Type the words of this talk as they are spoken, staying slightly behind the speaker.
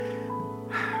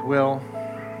Well,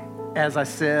 as I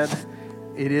said,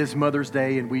 it is Mother's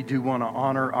Day, and we do want to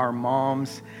honor our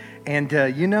moms. And,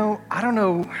 I don't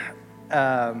know,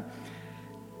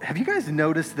 have you guys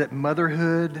noticed that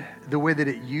motherhood, the way that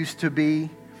it used to be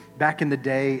back in the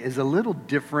day, is a little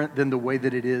different than the way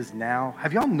that it is now?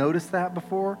 Have y'all noticed that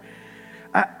before?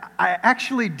 I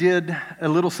actually did a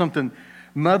little something,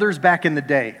 mothers back in the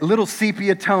day, a little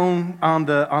sepia tone on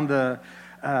the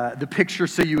picture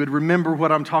so you would remember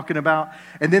what I'm talking about.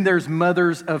 And then there's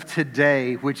mothers of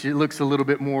today, which it looks a little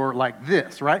bit more like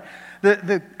this, right?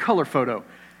 The color photo.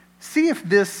 See if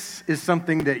this is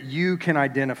something that you can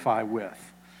identify with.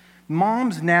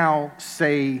 Moms now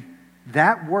say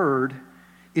that word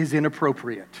is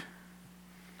inappropriate.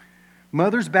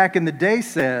 Mothers back in the day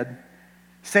said,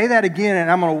 say that again and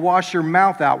I'm going to wash your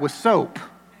mouth out with soap.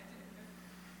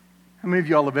 How many of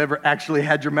y'all have ever actually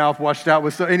had your mouth washed out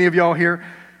with soap? Any of y'all here?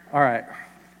 All right.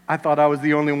 I thought I was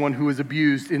the only one who was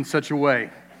abused in such a way.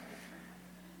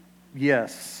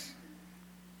 Yes,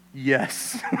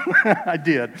 I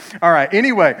did. All right.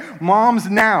 Anyway, moms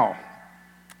now.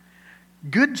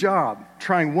 Good job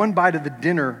trying one bite of the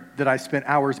dinner that I spent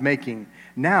hours making.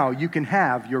 Now you can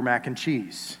have your mac and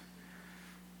cheese.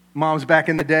 Moms back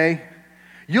in the day,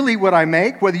 you'll eat what I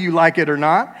make, whether you like it or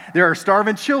not. There are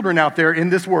starving children out there in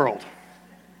this world.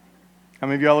 How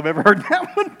many of y'all have ever heard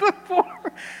that one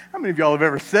before? How many of y'all have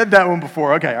ever said that one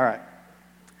before? Okay, all right.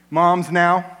 Moms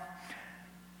now,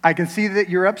 I can see that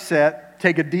you're upset.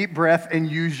 Take a deep breath and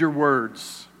use your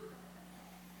words.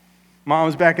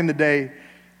 Moms back in the day,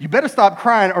 you better stop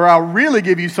crying or I'll really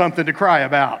give you something to cry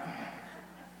about.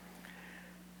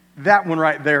 That one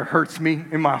right there hurts me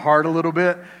in my heart a little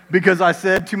bit because I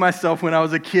said to myself when I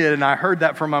was a kid, and I heard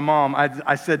that from my mom,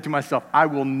 I said to myself, I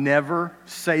will never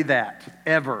say that,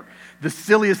 ever. The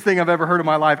silliest thing I've ever heard in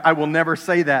my life, I will never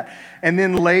say that. And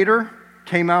then later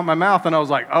came out of my mouth and I was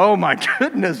like, oh my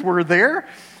goodness, we're there?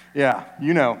 Yeah,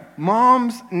 you know.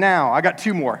 Moms now, I got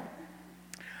two more.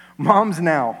 Moms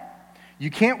now,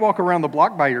 you can't walk around the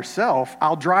block by yourself.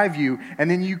 I'll drive you, and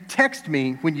then you text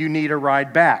me when you need a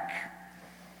ride back.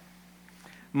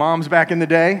 Moms back in the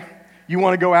day, you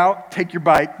want to go out, take your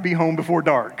bike, be home before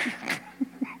dark.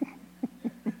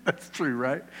 That's true,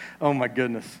 right? Oh my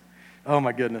goodness.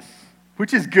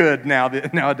 Which is good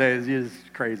nowadays. It is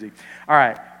crazy. All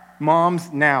right, moms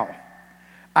now.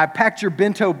 I packed your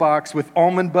bento box with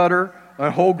almond butter, a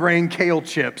whole grain kale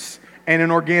chips, and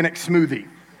an organic smoothie.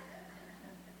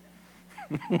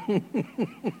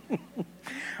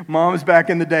 Moms back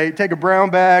in the day, take a brown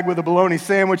bag with a bologna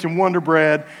sandwich and Wonder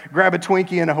Bread, grab a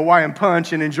Twinkie and a Hawaiian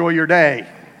Punch and enjoy your day.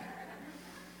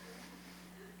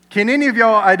 Can any of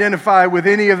y'all identify with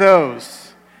any of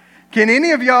those? Can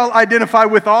any of y'all identify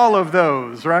with all of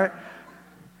those, right?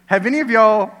 Have any of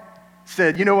y'all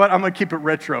said, you know what, I'm going to keep it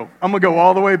retro. I'm going to go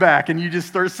all the way back, and you just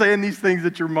start saying these things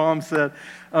that your mom said.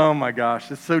 Oh my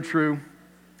gosh, it's so true.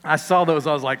 I saw those,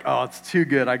 I was like, oh, it's too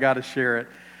good, I got to share it.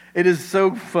 It is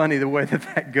so funny the way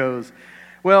that goes.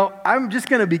 Well, I'm just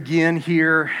going to begin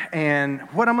here, and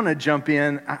what I'm going to jump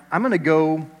in, I'm going to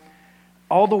go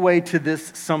all the way to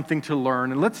this something to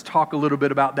learn, and let's talk a little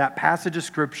bit about that passage of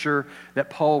Scripture that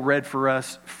Paul read for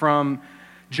us from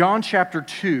John chapter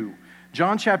 2.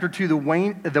 John chapter 2, the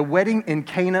wedding in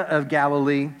Cana of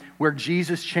Galilee, where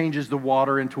Jesus changes the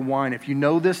water into wine. If you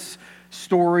know this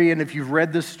story, and if you've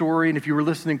read this story, and if you were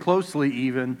listening closely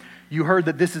even, you heard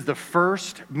that this is the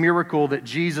first miracle that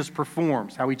Jesus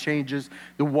performs, how he changes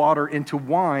the water into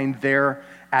wine there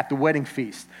at the wedding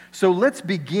feast. So let's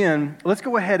begin. Let's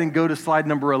go ahead and go to slide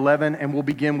number 11, and we'll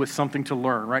begin with something to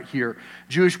learn right here.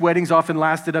 Jewish weddings often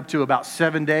lasted up to about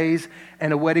 7 days,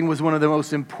 and a wedding was one of the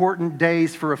most important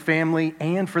days for a family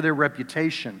and for their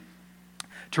reputation.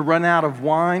 To run out of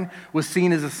wine was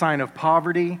seen as a sign of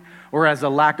poverty or as a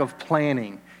lack of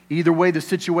planning. Either way, the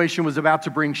situation was about to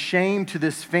bring shame to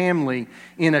this family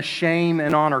in a shame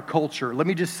and honor culture. Let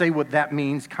me just say what that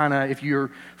means, kind of if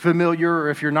you're familiar or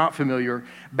if you're not familiar.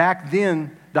 Back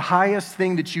then, the highest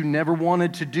thing that you never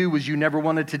wanted to do was you never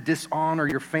wanted to dishonor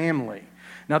your family.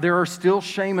 Now, there are still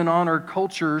shame and honor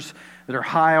cultures that are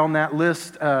high on that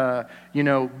list.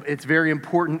 It's very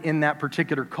important in that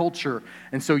particular culture.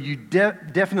 And so you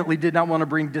definitely did not want to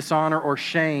bring dishonor or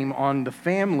shame on the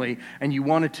family, and you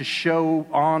wanted to show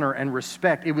honor and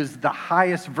respect. It was the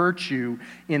highest virtue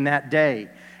in that day.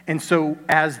 And so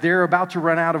as they're about to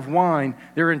run out of wine,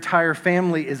 their entire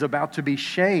family is about to be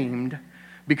shamed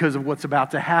because of what's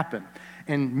about to happen.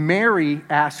 And Mary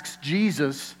asks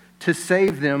Jesus to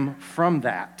save them from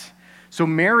that. So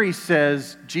Mary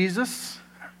says, Jesus,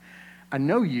 I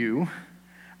know you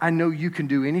can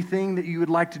do anything that you would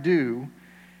like to do,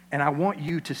 and I want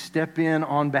you to step in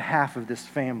on behalf of this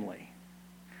family.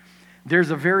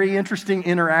 There's a very interesting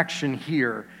interaction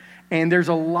here, and there's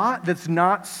a lot that's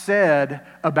not said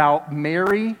about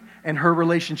Mary and her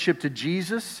relationship to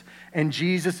Jesus and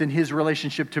Jesus and his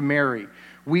relationship to Mary.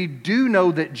 We do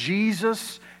know that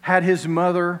Jesus had his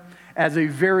mother as a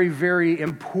very, very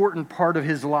important part of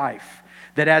his life.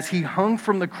 That as he hung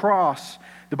from the cross,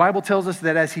 the Bible tells us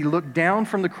that as he looked down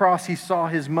from the cross, he saw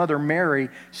his mother Mary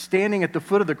standing at the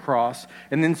foot of the cross,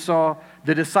 and then saw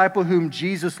the disciple whom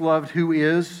Jesus loved, who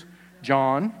is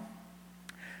John,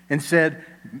 and said,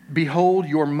 "Behold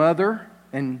your mother,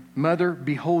 and mother,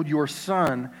 behold your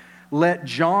son. Let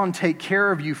John take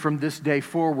care of you from this day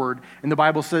forward." And the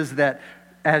Bible says that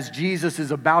as Jesus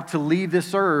is about to leave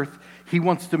this earth, he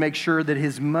wants to make sure that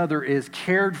his mother is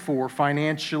cared for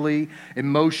financially,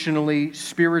 emotionally,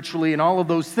 spiritually, and all of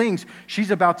those things.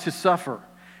 She's about to suffer,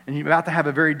 and you're about to have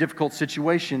a very difficult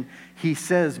situation. He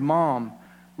says, "Mom,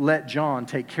 let John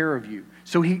take care of you."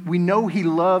 So we know he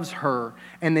loves her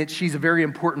and that she's a very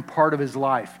important part of his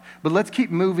life. But let's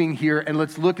keep moving here and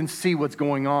let's look and see what's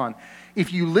going on.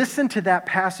 If you listen to that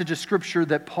passage of Scripture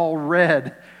that Paul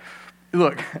read,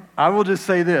 look, I will just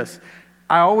say this.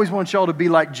 I always want y'all to be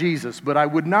like Jesus, but I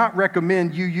would not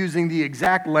recommend you using the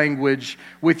exact language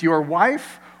with your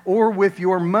wife or with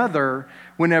your mother.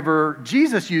 Whenever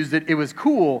Jesus used it, it was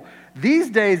cool. These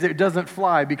days, it doesn't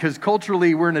fly because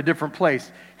culturally, we're in a different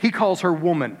place. He calls her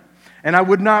woman, and I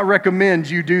would not recommend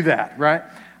you do that, right?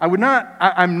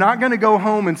 I'm not going to go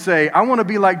home and say, "I want to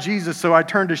be like Jesus," so I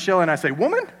turn to Shelley and I say,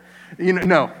 "Woman?"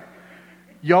 No.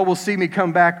 Y'all will see me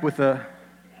come back with a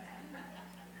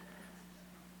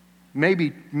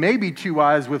maybe two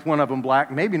eyes with one of them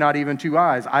black, maybe not even two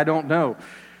eyes. I don't know.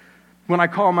 When I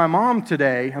call my mom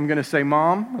today, I'm going to say,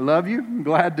 "Mom, I love you. I'm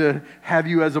glad to have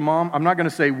you as a mom." I'm not going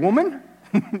to say, "Woman."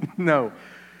 No.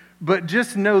 But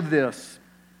just know this.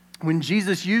 When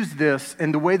Jesus used this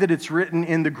and the way that it's written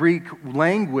in the Greek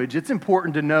language, it's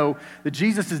important to know that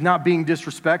Jesus is not being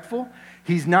disrespectful.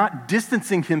 He's not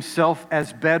distancing himself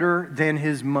as better than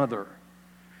his mother.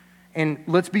 And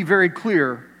let's be very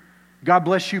clear. God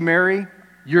bless you, Mary.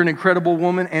 You're an incredible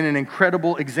woman and an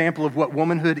incredible example of what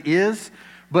womanhood is.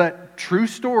 But true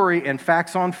story and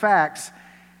facts on facts,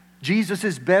 Jesus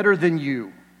is better than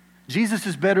you. Jesus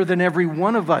is better than every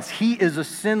one of us. He is a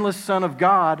sinless Son of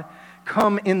God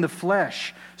come in the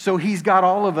flesh. So he's got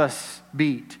all of us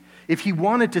beat. If he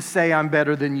wanted to say, "I'm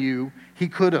better than you," he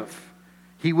could have.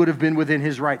 He would have been within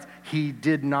his rights. He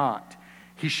did not.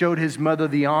 He showed his mother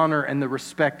the honor and the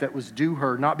respect that was due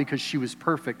her, not because she was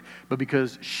perfect, but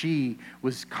because she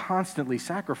was constantly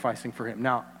sacrificing for him.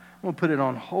 Now, I'm going to put it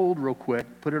on hold real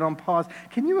quick, put it on pause.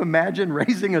 Can you imagine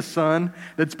raising a son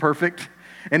that's perfect?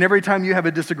 And every time you have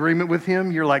a disagreement with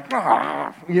him, you're like,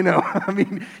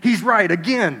 he's right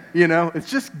again,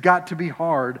 It's just got to be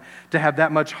hard to have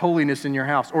that much holiness in your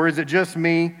house. Or is it just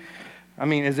me?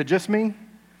 Is it just me?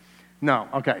 No,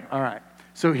 okay, all right.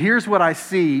 So here's what I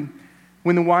see.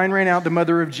 When the wine ran out, the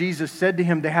mother of Jesus said to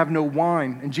him, "They have no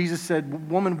wine." And Jesus said,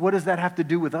 "Woman, what does that have to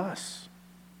do with us?"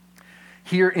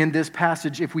 Here in this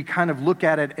passage, if we kind of look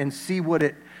at it and see what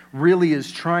it really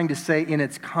is trying to say in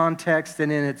its context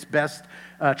and in its best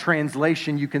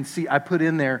translation, you can see I put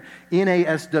in there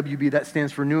NASWB, that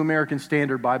stands for New American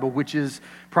Standard Bible, which is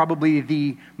probably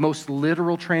the most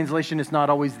literal translation. It's not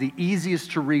always the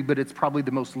easiest to read, but it's probably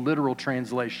the most literal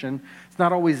translation. It's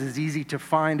not always as easy to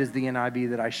find as the NIV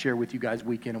that I share with you guys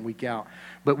week in and week out.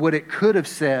 But what it could have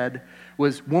said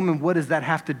was, "Woman, what does that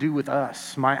have to do with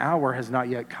us? My hour has not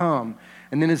yet come."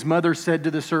 And then his mother said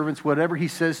to the servants, "Whatever he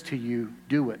says to you,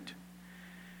 do it."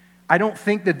 I don't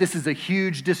think that this is a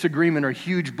huge disagreement or a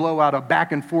huge blowout, a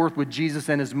back and forth with Jesus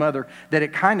and his mother, that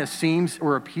it kind of seems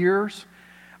or appears.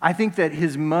 I think that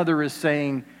his mother is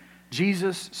saying,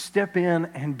 "Jesus, step in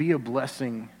and be a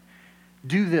blessing.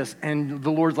 Do this." And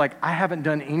the Lord's like, "I haven't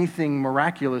done anything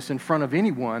miraculous in front of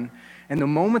anyone. And the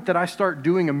moment that I start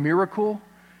doing a miracle,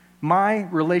 my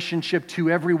relationship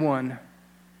to everyone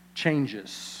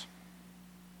changes."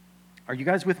 Are you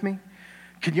guys with me?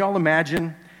 Can y'all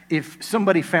imagine if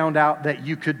somebody found out that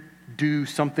you could do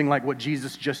something like what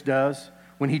Jesus just does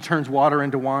when he turns water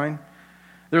into wine?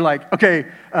 They're like, "Okay,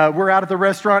 we're out at the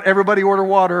restaurant. Everybody order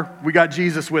water. We got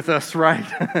Jesus with us, right?"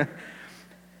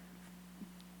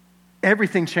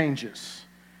 Everything changes.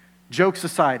 Jokes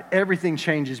aside, everything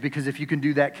changes because if you can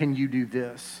do that, can you do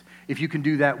this? If you can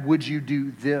do that, would you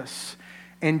do this?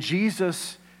 And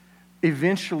Jesus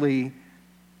eventually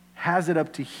has it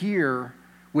up to here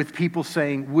with people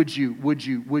saying, would you,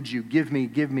 give me,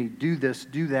 do this,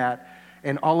 do that,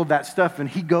 and all of that stuff. And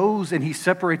he goes and he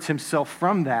separates himself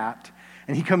from that.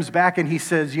 And he comes back and he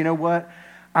says, "You know what?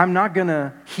 I'm not going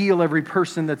to heal every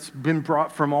person that's been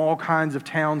brought from all kinds of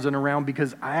towns and around,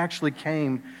 because I actually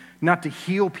came not to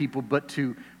heal people, but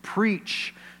to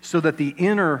preach so that the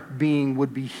inner being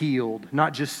would be healed,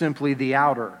 not just simply the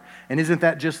outer. And isn't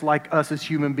that just like us as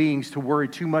human beings, to worry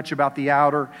too much about the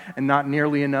outer and not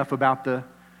nearly enough about the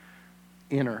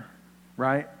inner,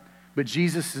 right? But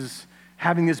Jesus is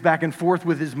having this back and forth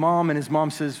with his mom, and his mom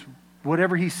says,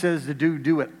 whatever he says to do,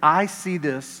 do it. I see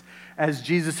this as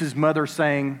Jesus' mother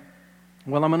saying,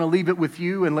 well, I'm going to leave it with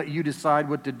you and let you decide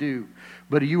what to do,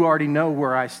 but you already know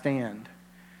where I stand.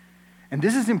 And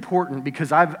this is important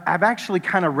because I've actually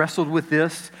kind of wrestled with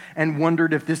this and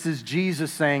wondered if this is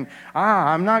Jesus saying,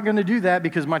 I'm not going to do that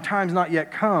because my time's not yet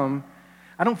come.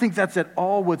 I don't think that's at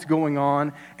all what's going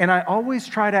on. And I always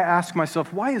try to ask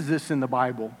myself, why is this in the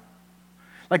Bible?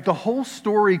 Like, the whole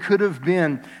story could have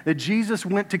been that Jesus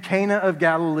went to Cana of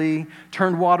Galilee,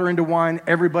 turned water into wine,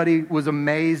 everybody was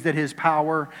amazed at his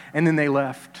power, and then they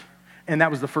left. And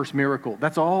that was the first miracle.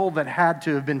 That's all that had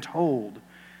to have been told.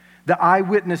 The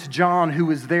eyewitness John, who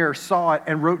was there, saw it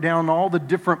and wrote down all the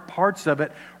different parts of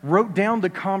it, wrote down the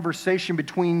conversation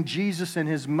between Jesus and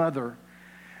his mother.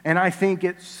 And I think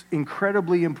it's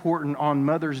incredibly important on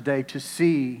Mother's Day to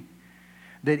see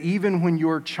that even when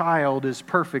your child is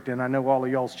perfect, and I know all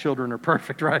of y'all's children are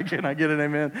perfect, right? Can I get an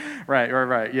amen?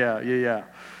 Right. Yeah.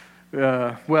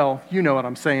 Well, you know what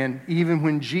I'm saying. Even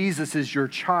when Jesus is your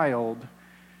child,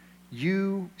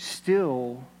 you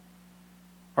still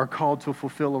are called to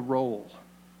fulfill a role.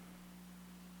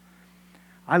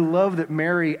 I love that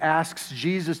Mary asks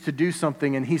Jesus to do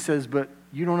something, and he says, but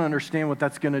you don't understand what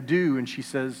that's going to do. And she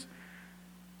says,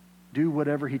 do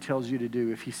whatever he tells you to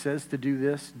do. If he says to do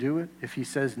this, do it. If he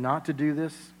says not to do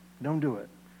this, don't do it.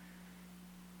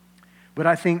 But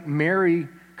I think Mary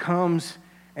comes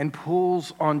and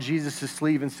pulls on Jesus'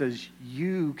 sleeve and says,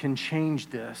 you can change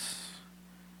this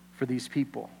for these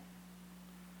people.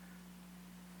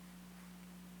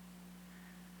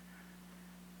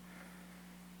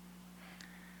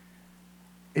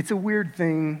 It's a weird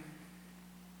thing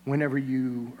whenever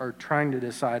you are trying to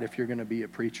decide if you're going to be a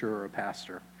preacher or a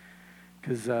pastor.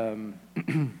 Because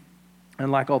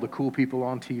unlike all the cool people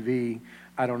on TV,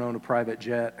 I don't own a private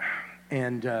jet.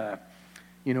 And,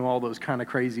 all those kind of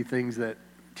crazy things that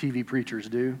TV preachers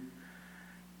do.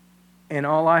 And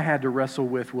all I had to wrestle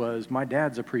with was, my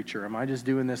dad's a preacher. Am I just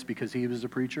doing this because he was a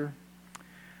preacher?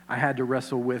 I had to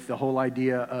wrestle with the whole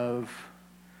idea of,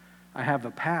 I have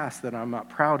a past that I'm not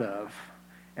proud of.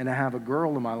 And I have a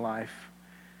girl in my life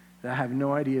that I have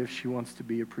no idea if she wants to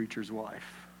be a preacher's wife.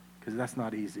 Because that's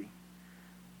not easy.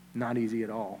 Not easy at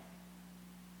all.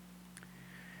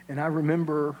 And I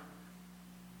remember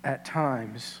at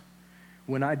times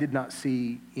when I did not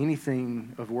see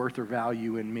anything of worth or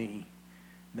value in me,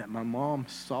 that my mom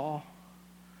saw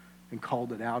and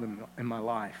called it out in my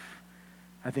life,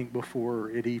 I think before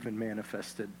it even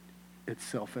manifested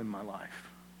itself in my life.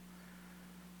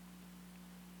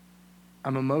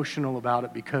 I'm emotional about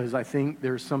it because I think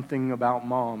there's something about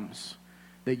moms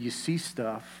that you see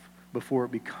stuff before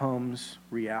it becomes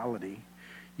reality.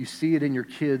 You see it in your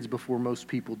kids before most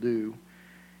people do.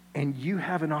 And you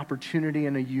have an opportunity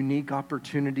and a unique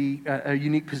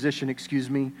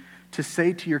position, to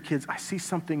say to your kids, I see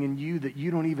something in you that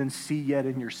you don't even see yet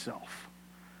in yourself.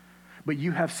 But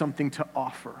you have something to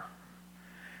offer.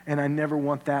 And I never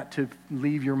want that to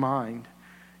leave your mind.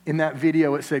 In that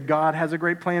video, it said, God has a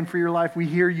great plan for your life. We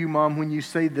hear you, Mom, when you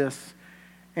say this.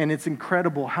 And it's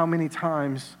incredible how many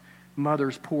times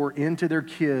mothers pour into their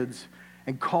kids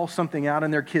and call something out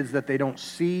in their kids that they don't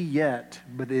see yet,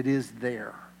 but it is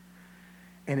there.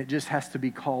 And it just has to be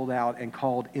called out and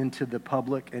called into the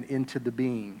public and into the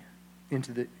being,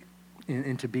 into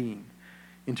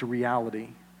reality.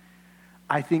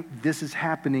 I think this is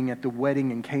happening at the wedding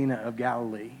in Cana of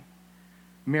Galilee.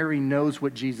 Mary knows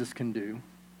what Jesus can do.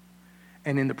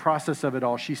 And in the process of it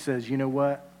all, she says, you know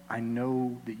what? I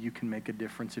know that you can make a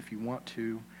difference if you want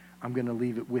to. I'm going to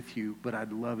leave it with you, but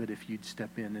I'd love it if you'd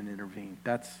step in and intervene.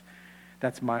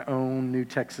 That's my own New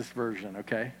Texas version,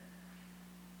 okay?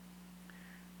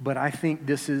 But I think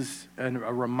this is a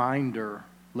reminder,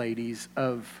 ladies,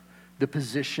 of the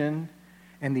position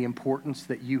and the importance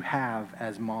that you have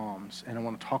as moms. And I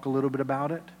want to talk a little bit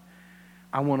about it.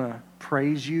 I want to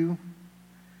praise you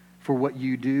for what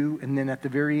you do. And then at the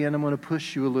very end, I'm going to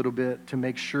push you a little bit to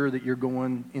make sure that you're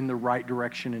going in the right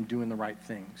direction and doing the right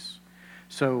things.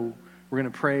 So we're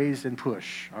going to praise and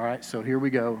push. All right, so here we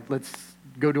go. Let's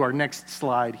go to our next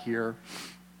slide here.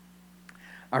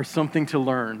 are something to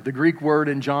learn. The Greek word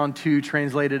in John 2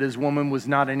 translated as woman was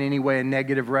not in any way a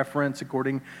negative reference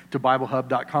according to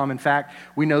BibleHub.com. In fact,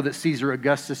 we know that Caesar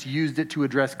Augustus used it to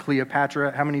address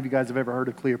Cleopatra. How many of you guys have ever heard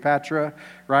of Cleopatra,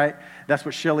 right? That's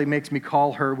what Shelley makes me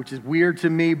call her, which is weird to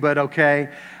me, but okay.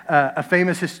 A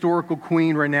famous historical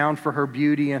queen renowned for her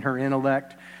beauty and her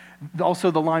intellect. Also,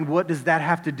 the line, what does that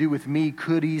have to do with me,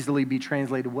 could easily be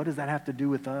translated, what does that have to do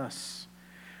with us?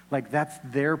 Like, that's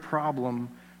their problem.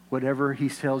 Whatever he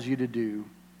tells you to do,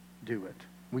 do it.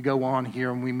 We go on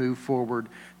here and we move forward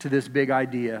to this big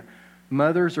idea.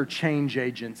 Mothers are change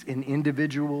agents in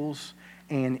individuals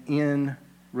and in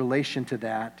relation to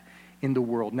that in the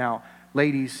world. Now,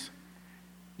 ladies,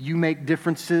 you make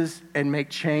differences and make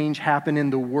change happen in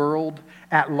the world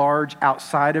at large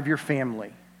outside of your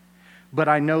family. But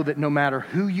I know that no matter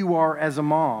who you are as a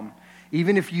mom,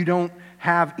 even if you don't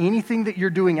have anything that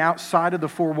you're doing outside of the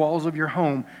four walls of your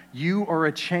home, you are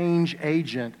a change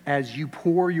agent as you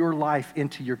pour your life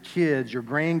into your kids, your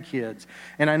grandkids.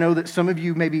 And I know that some of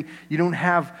you, maybe you don't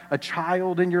have a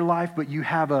child in your life, but you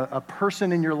have a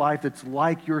person in your life that's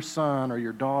like your son or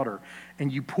your daughter,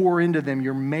 and you pour into them.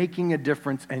 You're making a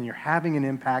difference and you're having an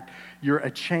impact. You're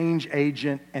a change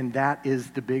agent, and that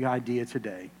is the big idea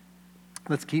today.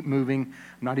 Let's keep moving.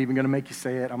 I'm not even going to make you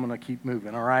say it. I'm going to keep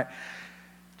moving, all right?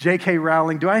 J.K.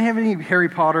 Rowling. Do I have any Harry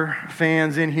Potter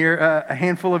fans in here? A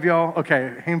handful of y'all?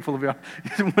 Okay, a handful of y'all.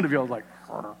 One of y'all was like,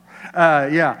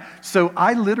 yeah. So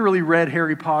I literally read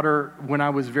Harry Potter when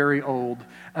I was very old,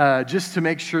 just to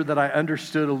make sure that I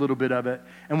understood a little bit of it.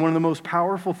 And one of the most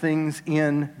powerful things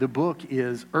in the book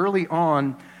is, early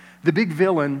on, the big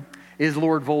villain is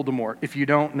Lord Voldemort. If you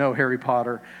don't know Harry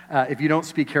Potter, if you don't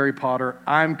speak Harry Potter,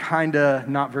 I'm kind of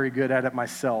not very good at it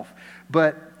myself.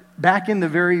 But back in the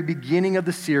very beginning of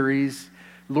the series,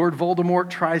 Lord Voldemort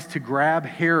tries to grab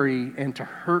Harry and to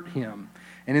hurt him.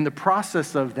 And in the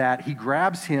process of that, he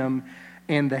grabs him,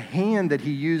 and the hand that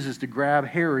he uses to grab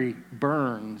Harry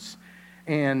burns.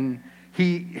 And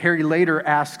Harry later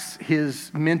asks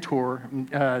his mentor,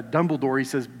 Dumbledore, he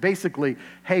says, basically,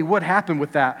 hey, what happened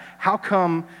with that? How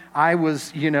come I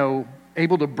was,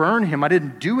 able to burn him? I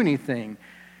didn't do anything.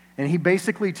 And he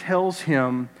basically tells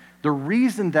him, the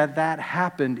reason that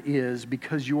happened is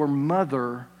because your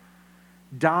mother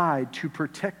died to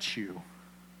protect you.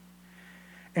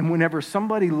 And whenever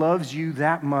somebody loves you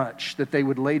that much that they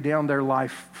would lay down their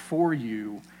life for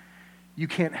you, you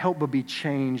can't help but be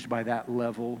changed by that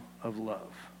level of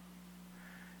love.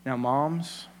 Now,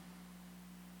 moms,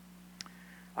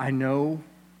 I know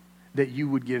that you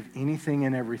would give anything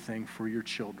and everything for your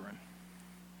children.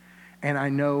 And I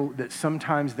know that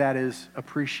sometimes that is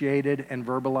appreciated and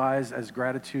verbalized as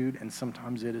gratitude, and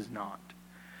sometimes it is not.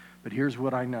 But here's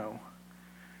what I know.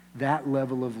 That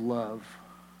level of love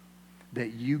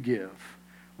that you give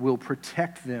will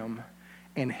protect them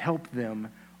and help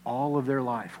them all of their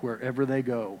life, wherever they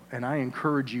go. And I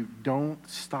encourage you, don't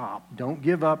stop, don't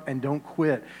give up, and don't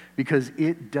quit, because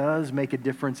it does make a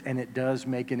difference and it does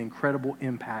make an incredible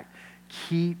impact.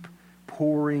 Keep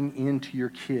pouring into your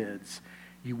kids.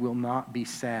 You will not be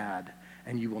sad,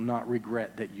 and you will not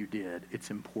regret that you did. It's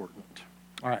important.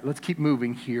 All right, let's keep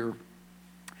moving here.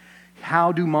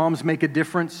 How do moms make a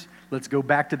difference? Let's go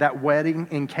back to that wedding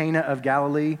in Cana of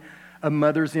Galilee. A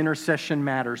mother's intercession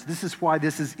matters. This is why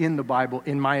this is in the Bible,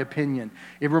 in my opinion.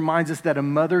 It reminds us that a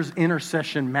mother's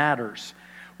intercession matters.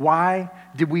 Why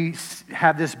did we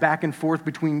have this back and forth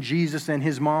between Jesus and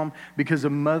his mom? Because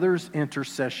a mother's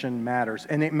intercession matters.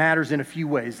 And it matters in a few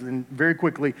ways. And very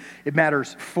quickly, it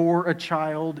matters for a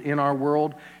child in our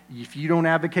world. If you don't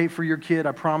advocate for your kid,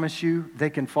 I promise you,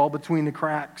 they can fall between the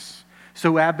cracks.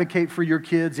 So advocate for your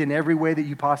kids in every way that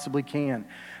you possibly can.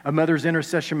 A mother's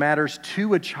intercession matters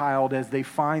to a child as they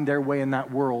find their way in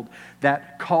that world.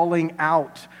 That calling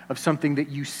out of something that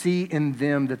you see in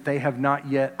them that they have not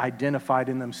yet identified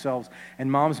in themselves. And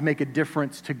moms make a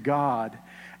difference to God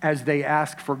as they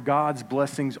ask for God's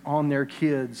blessings on their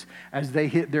kids, as they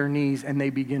hit their knees and they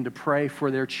begin to pray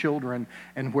for their children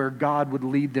and where God would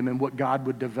lead them and what God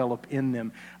would develop in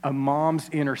them. A mom's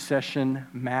intercession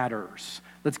matters.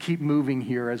 Let's keep moving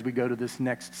here as we go to this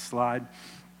next slide.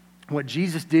 What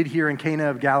Jesus did here in Cana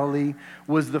of Galilee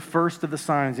was the first of the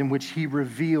signs in which he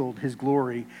revealed his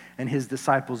glory, and his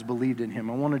disciples believed in him.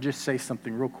 I want to just say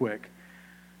something real quick.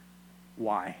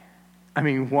 Why?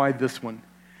 Why this one?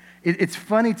 It's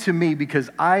funny to me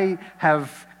because I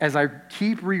have, as I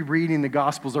keep rereading the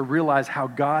Gospels, I realize how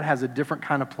God has a different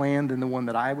kind of plan than the one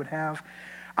that I would have.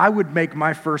 I would make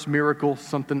my first miracle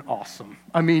something awesome.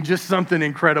 Just something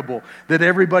incredible that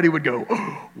everybody would go,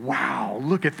 oh, wow,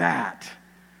 look at that.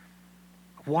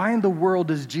 Why in the world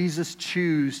does Jesus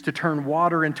choose to turn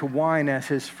water into wine as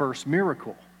his first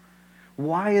miracle?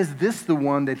 Why is this the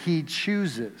one that he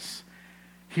chooses?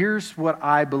 Here's what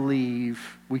I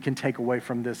believe we can take away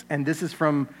from this. And this is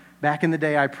from back in the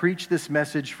day. I preached this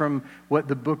message from what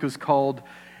the book is called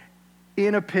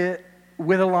In a Pit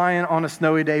with a Lion on a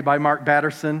Snowy Day by Mark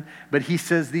Batterson. But he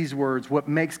says these words: what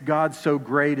makes God so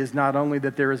great is not only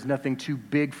that there is nothing too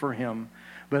big for him,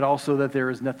 but also that there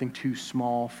is nothing too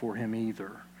small for him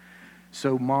either.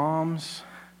 So moms,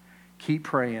 keep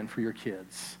praying for your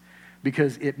kids,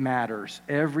 because it matters,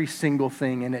 every single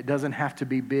thing, and it doesn't have to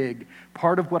be big.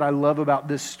 Part of what I love about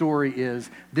this story is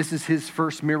this is his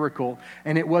first miracle,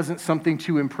 and it wasn't something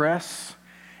to impress.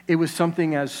 It was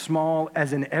something as small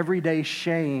as an everyday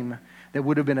shame that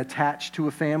would have been attached to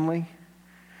a family.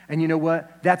 And you know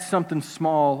what? That's something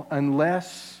small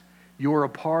unless you're a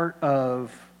part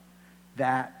of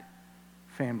that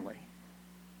family.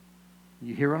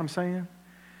 You hear what I'm saying?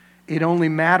 It only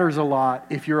matters a lot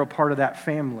if you're a part of that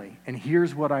family. And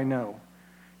here's what I know.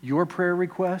 Your prayer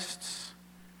requests,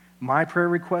 my prayer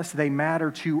requests, they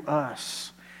matter to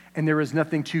us. And there is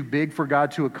nothing too big for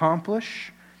God to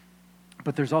accomplish,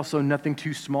 but there's also nothing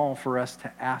too small for us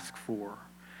to ask for.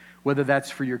 Whether that's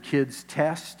for your kid's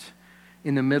test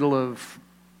in the middle of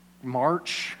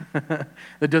March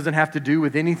that doesn't have to do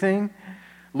with anything.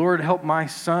 Lord, help my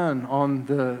son on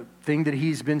the thing that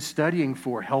he's been studying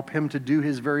for. Help him to do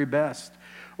his very best.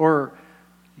 Or,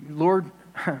 Lord,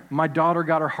 my daughter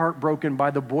got her heart broken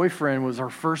by the boyfriend, was her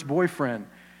first boyfriend.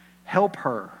 Help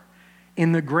her.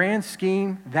 In the grand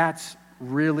scheme, that's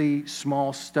really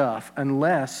small stuff,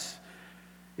 unless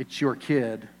it's your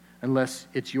kid, unless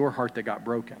it's your heart that got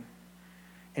broken.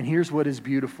 And here's what is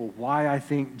beautiful. Why I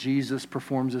think Jesus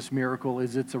performs this miracle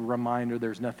is it's a reminder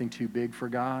there's nothing too big for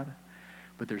God,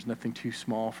 but there's nothing too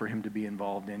small for him to be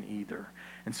involved in either.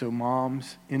 And so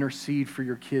moms, intercede for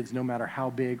your kids no matter how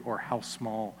big or how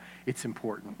small. It's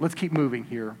important. Let's keep moving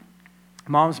here.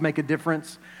 Moms make a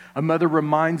difference. A mother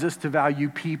reminds us to value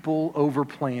people over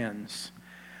plans.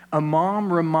 A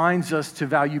mom reminds us to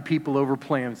value people over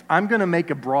plans. I'm going to make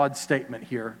a broad statement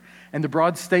here. And the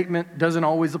broad statement doesn't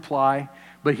always apply,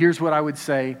 but here's what I would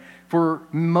say. For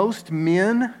most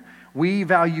men, we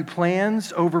value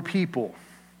plans over people.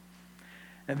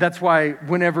 And that's why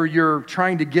whenever you're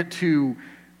trying to get to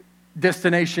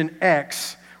destination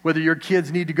X, whether your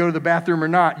kids need to go to the bathroom or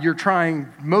not, you're trying,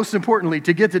 most importantly,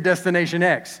 to get to destination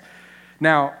X.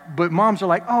 Now, but moms are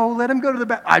like, oh, let him go to the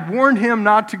bathroom. I'd warned him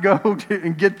not to go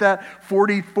and get that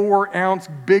 44-ounce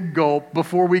big gulp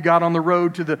before we got on the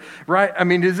road to the, right? I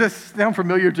mean, does this sound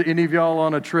familiar to any of y'all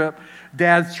on a trip?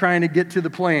 Dad's trying to get to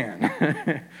the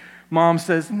plan. Mom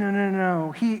says,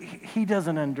 no, he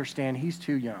doesn't understand. He's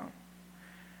too young.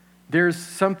 There's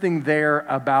something there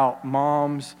about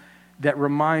moms that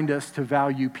remind us to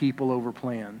value people over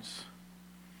plans.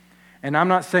 And I'm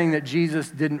not saying that Jesus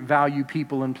didn't value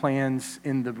people and plans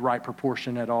in the right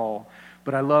proportion at all,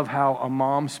 but I love how a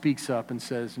mom speaks up and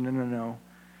says, no,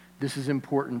 this is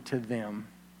important to them.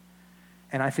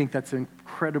 And I think that's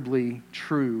incredibly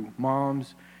true.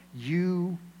 Moms,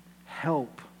 you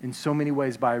help in so many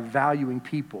ways by valuing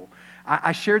people.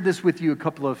 I shared this with you a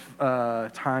couple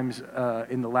of times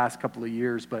in the last couple of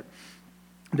years, but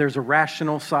there's a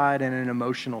rational side and an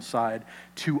emotional side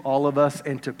to all of us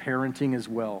and to parenting as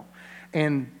well.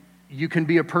 And you can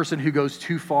be a person who goes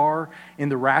too far in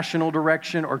the rational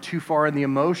direction or too far in the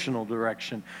emotional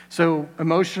direction. So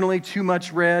emotionally, too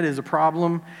much red is a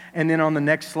problem. And then on the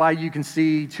next slide, you can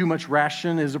see too much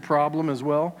ration is a problem as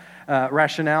well,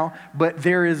 rationale. But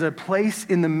there is a place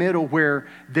in the middle where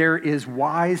there is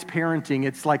wise parenting.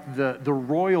 It's like the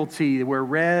royalty where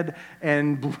red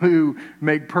and blue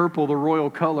make purple, the royal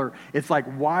color. It's like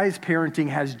wise parenting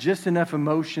has just enough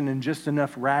emotion and just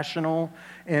enough rational,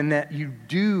 and that you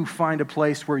do find a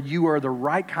place where you are the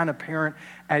right kind of parent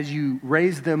as you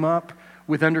raise them up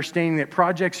with understanding that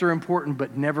projects are important,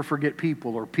 but never forget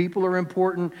people, or people are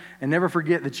important and never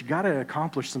forget that you got to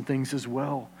accomplish some things as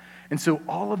well. And so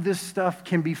all of this stuff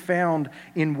can be found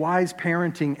in wise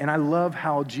parenting, and I love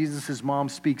how Jesus' mom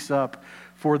speaks up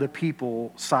for the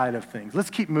people side of things.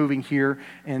 Let's keep moving here,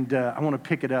 and I want to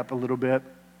pick it up a little bit.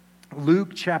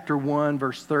 Luke chapter 1,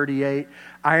 verse 38,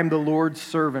 I am the Lord's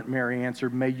servant, Mary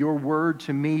answered. May your word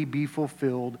to me be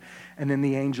fulfilled. And then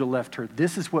the angel left her.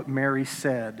 This is what Mary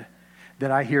said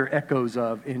that I hear echoes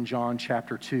of in John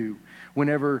chapter 2.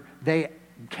 Whenever they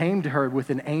came to her with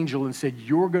an angel and said,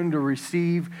 you're going to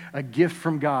receive a gift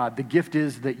from God. The gift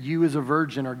is that you as a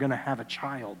virgin are going to have a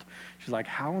child. She's like,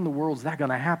 how in the world is that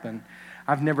going to happen?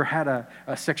 I've never had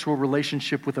a sexual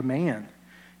relationship with a man.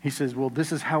 He says, well,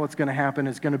 this is how it's going to happen.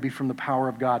 It's going to be from the power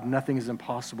of God. Nothing is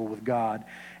impossible with God.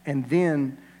 And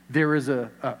then there is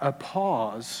a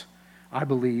pause, I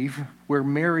believe, where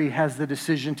Mary has the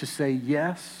decision to say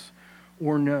yes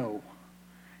or no.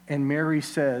 And Mary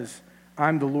says,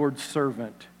 I'm the Lord's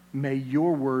servant. May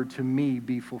your word to me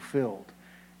be fulfilled.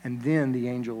 And then the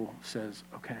angel says,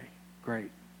 okay,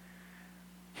 great.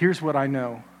 Here's what I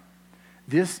know.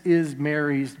 This is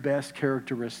Mary's best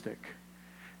characteristic,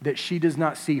 that she does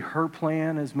not see her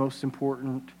plan as most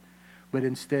important, but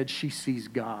instead she sees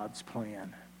God's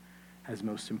plan as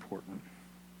most important.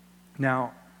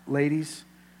 Now, ladies,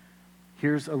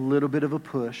 here's a little bit of a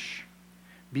push.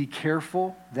 Be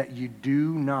careful that you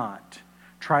do not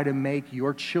try to make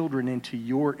your children into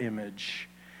your image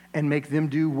and make them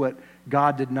do what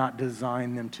God did not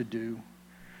design them to do,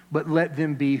 but let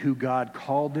them be who God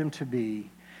called them to be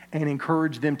and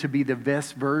encourage them to be the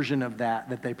best version of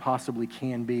that they possibly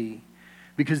can be.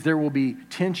 Because there will be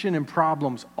tension and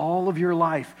problems all of your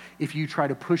life if you try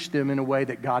to push them in a way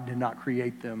that God did not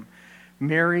create them.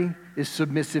 Mary is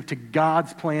submissive to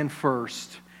God's plan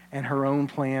first and her own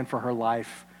plan for her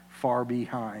life far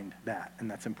behind that,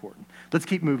 and that's important. Let's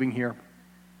keep moving here.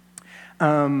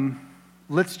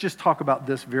 Let's just talk about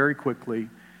this very quickly.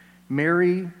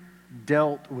 Mary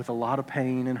dealt with a lot of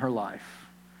pain in her life.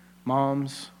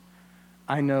 Moms,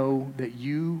 I know that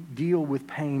you deal with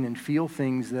pain and feel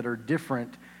things that are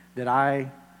different that I,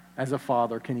 as a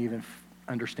father, can even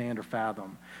understand or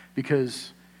fathom.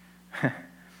 Because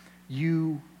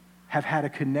you have had a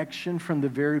connection from the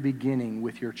very beginning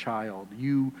with your child.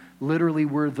 You literally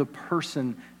were the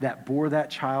person that bore that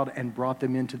child and brought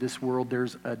them into this world.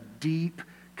 There's a deep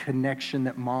connection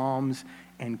that moms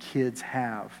and kids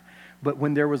have. But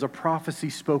when there was a prophecy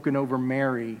spoken over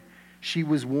Mary, she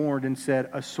was warned and said,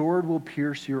 a sword will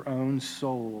pierce your own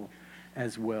soul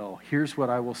as well. Here's what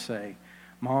I will say.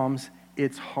 Moms,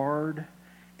 it's hard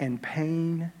and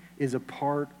pain is a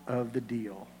part of the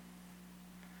deal.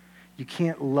 You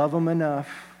can't love them enough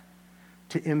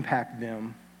to impact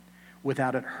them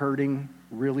without it hurting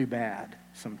really bad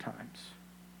sometimes.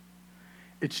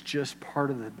 It's just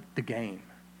part of the game.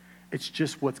 It's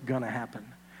just what's going to happen.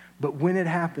 But when it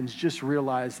happens, just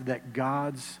realize that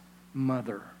God's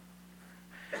mother,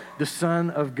 the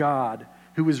Son of God,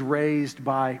 who was raised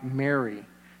by Mary,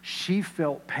 she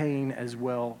felt pain as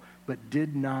well, but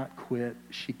did not quit.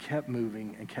 She kept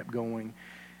moving and kept going.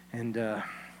 And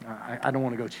I don't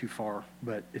want to go too far,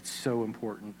 but it's so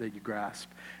important that you grasp.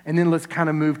 And then let's kind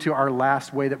of move to our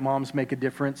last way that moms make a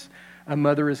difference. A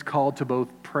mother is called to both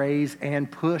praise and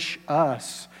push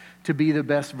us to be the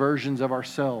best versions of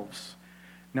ourselves.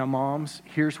 Now, moms,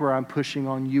 here's where I'm pushing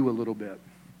on you a little bit.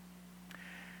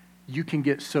 You can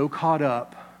get so caught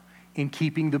up in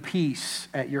keeping the peace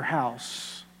at your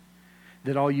house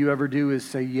that all you ever do is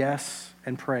say yes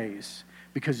and praise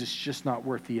because it's just not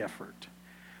worth the effort.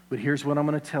 But here's what I'm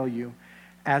going to tell you.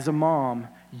 As a mom,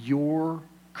 you're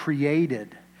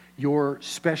created, you're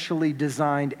specially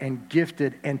designed and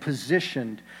gifted and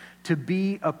positioned to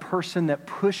be a person that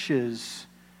pushes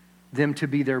them to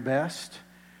be their best,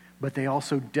 but they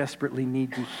also desperately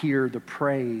need to hear the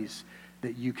praise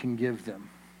that you can give them.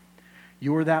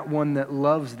 You're that one that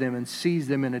loves them and sees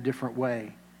them in a different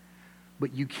way.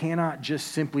 But you cannot just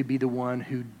simply be the one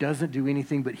who doesn't do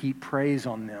anything but heap praise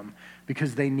on them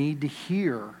because they need to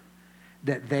hear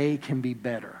that they can be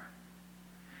better.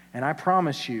 And I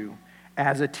promise you,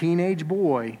 as a teenage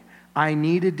boy, I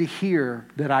needed to hear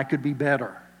that I could be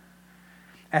better.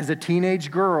 As a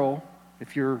teenage girl,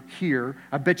 if you're here,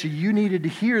 I bet you needed to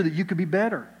hear that you could be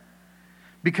better.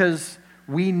 Because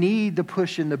we need to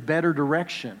push in the better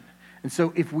direction. And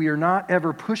so if we are not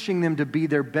ever pushing them to be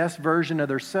their best version of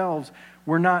themselves,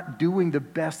 we're not doing the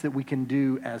best that we can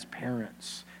do as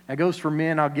parents. That goes for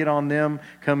men. I'll get on them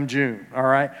come June, all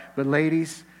right? But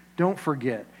ladies, don't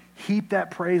forget, heap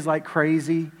that praise like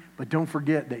crazy, but don't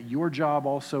forget that your job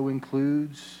also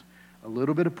includes a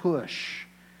little bit of push.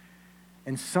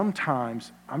 And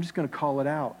sometimes, I'm just going to call it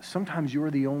out, sometimes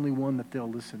you're the only one that they'll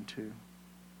listen to.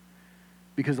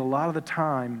 Because a lot of the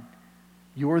time,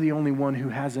 you're the only one who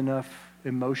has enough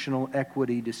emotional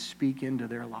equity to speak into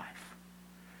their life.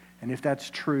 And if that's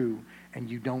true and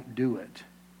you don't do it,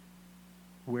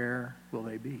 where will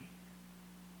they be?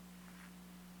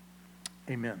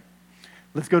 Amen.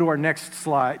 Let's go to our next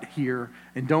slide here.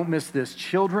 And don't miss this.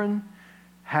 Children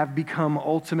have become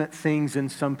ultimate things in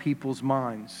some people's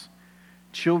minds.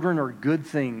 Children are good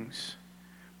things,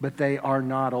 but they are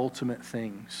not ultimate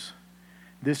things.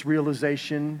 This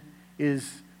realization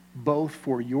is both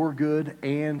for your good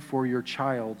and for your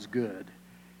child's good.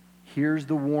 Here's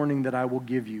the warning that I will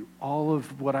give you. All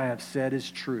of what I have said is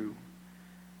true,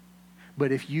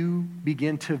 But if you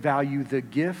begin to value the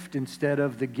gift instead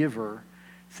of the giver,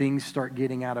 things start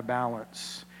getting out of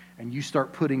balance. And you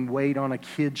start putting weight on a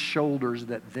kid's shoulders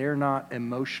that they're not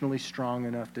emotionally strong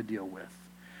enough to deal with.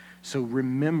 So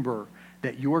remember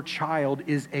that your child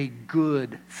is a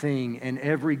good thing, and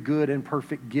every good and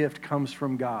perfect gift comes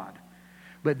from God.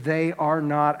 But they are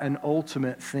not an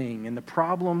ultimate thing. And the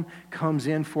problem comes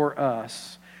in for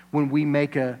us when we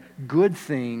make a good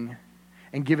thing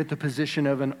and give it the position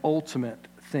of an ultimate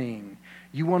thing.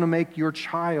 You want to make your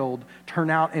child turn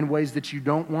out in ways that you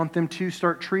don't want them to.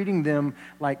 Start treating them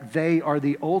like they are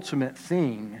the ultimate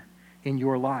thing in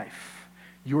your life.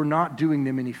 You're not doing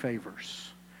them any favors.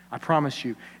 I promise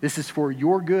you, this is for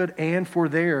your good and for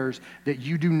theirs, that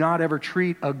you do not ever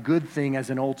treat a good thing as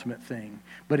an ultimate thing.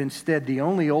 But instead, the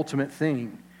only ultimate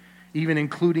thing, even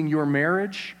including your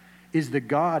marriage, is the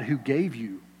God who gave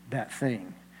you that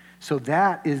thing. So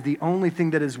that is the only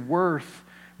thing that is worth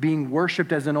being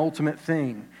worshiped as an ultimate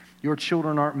thing. Your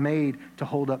children aren't made to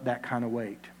hold up that kind of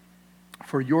weight.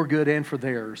 For your good and for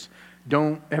theirs,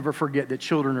 don't ever forget that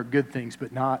children are good things,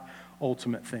 but not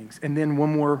ultimate things. And then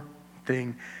one more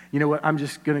thing. You know what? I'm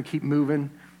just going to keep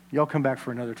moving. Y'all come back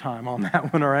for another time on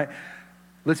that one, all right?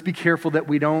 Let's be careful that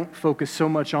we don't focus so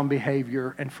much on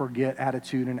behavior and forget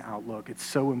attitude and outlook. It's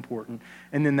so important.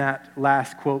 And then that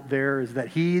last quote there is that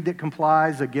he that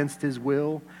complies against his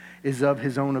will is of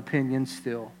his own opinion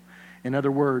still. In other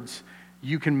words,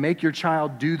 you can make your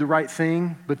child do the right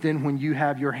thing, but then when you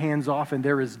have your hands off and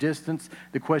there is distance,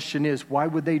 the question is, why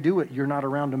would they do it? You're not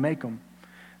around to make them.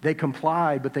 They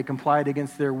complied, but they complied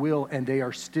against their will, and they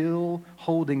are still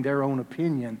holding their own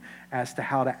opinion as to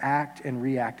how to act and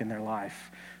react in their life.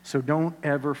 So don't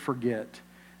ever forget,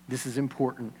 this is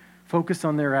important. Focus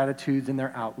on their attitudes and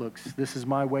their outlooks. This is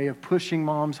my way of pushing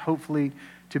moms, hopefully,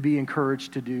 to be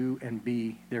encouraged to do and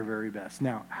be their very best.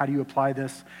 Now, how do you apply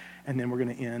this? And then we're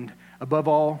going to end. Above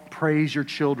all, praise your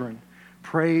children.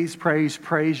 Praise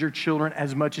your children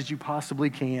as much as you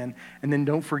possibly can. And then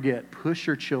don't forget, push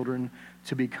your children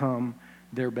to become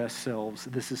their best selves.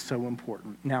 This is so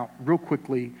important. Now, real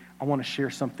quickly, I want to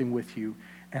share something with you,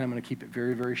 and I'm going to keep it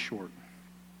very, very short.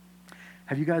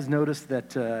 Have you guys noticed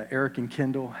that Eric and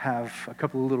Kendall have a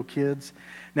couple of little kids?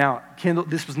 Now, Kendall,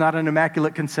 this was not an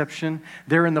immaculate conception.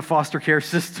 They're in the foster care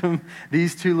system.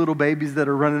 These two little babies that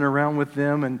are running around with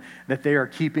them and that they are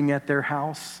keeping at their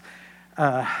house.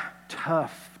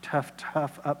 Tough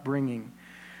upbringing.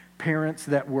 Parents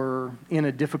that were in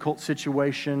a difficult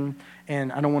situation,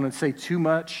 and I don't want to say too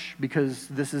much because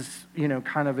this is,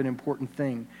 kind of an important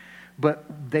thing,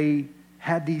 but they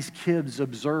had these kids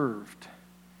observed.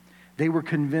 They were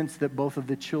convinced that both of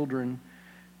the children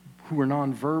who were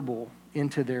nonverbal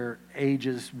into their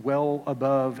ages well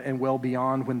above and well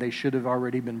beyond when they should have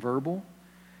already been verbal,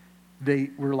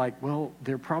 they were like, well,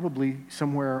 they're probably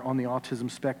somewhere on the autism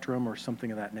spectrum or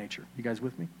something of that nature. You guys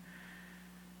with me?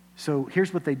 So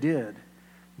here's what they did.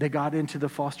 They got into the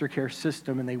foster care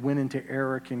system and they went into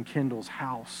Eric and Kendall's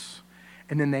house.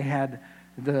 And then they had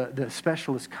the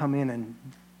specialists come in and,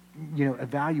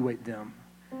 evaluate them.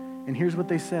 And here's what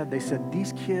they said. They said,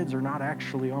 these kids are not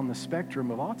actually on the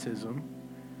spectrum of autism,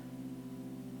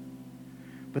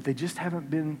 but they just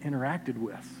haven't been interacted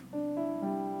with.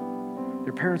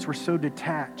 Their parents were so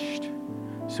detached,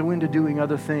 so into doing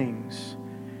other things,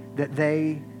 that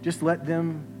they just let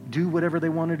them do whatever they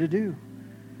wanted to do.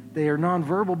 They are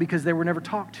nonverbal because they were never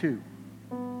talked to.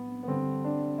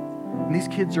 And these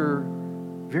kids are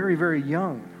very, very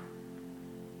young.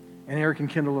 And Eric and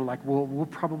Kendall are like, well, we'll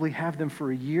probably have them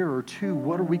for a year or two.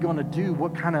 What are we going to do?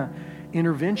 What kind of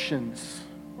interventions?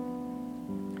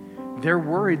 They're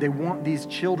worried. They want these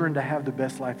children to have the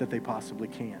best life that they possibly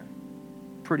can.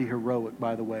 Pretty heroic,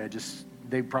 by the way.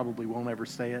 They probably won't ever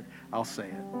say it. I'll say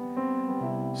it.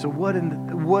 So what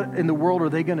in the world are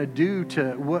they going to do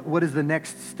what is the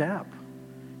next step?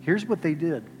 Here's what they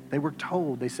did. They were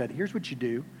told, they said, here's what you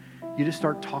do. You just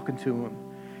start talking to them.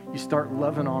 You start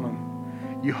loving on them.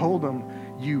 You hold them.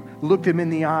 You look them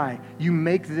in the eye. You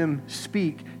make them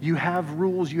speak. You have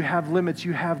rules. You have limits.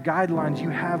 You have guidelines. You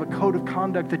have a code of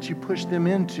conduct that you push them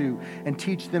into and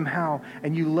teach them how.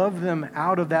 And you love them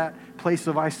out of that place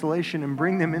of isolation and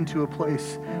bring them into a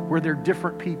place where they're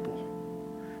different people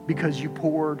because you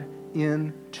poured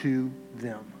into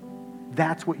them.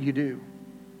 That's what you do.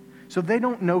 So they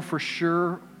don't know for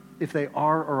sure if they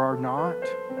are or are not,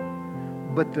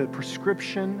 but the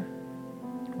prescription,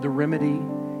 the remedy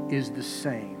is the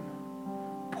same.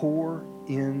 Pour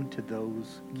into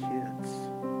those kids.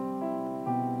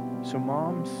 So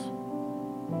moms,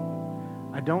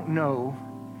 I don't know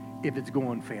if it's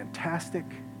going fantastic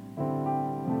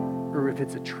or if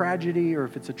it's a tragedy or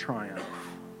if it's a triumph,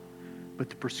 but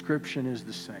the prescription is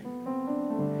the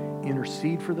same.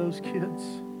 Intercede for those kids.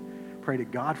 Pray to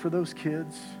God for those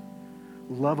kids.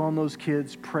 Love on those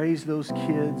kids. Praise those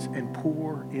kids and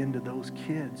pour into those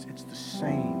kids. It's the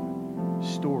same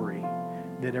story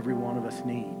that every one of us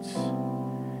needs.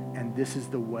 And this is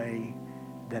the way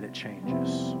that it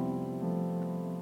changes.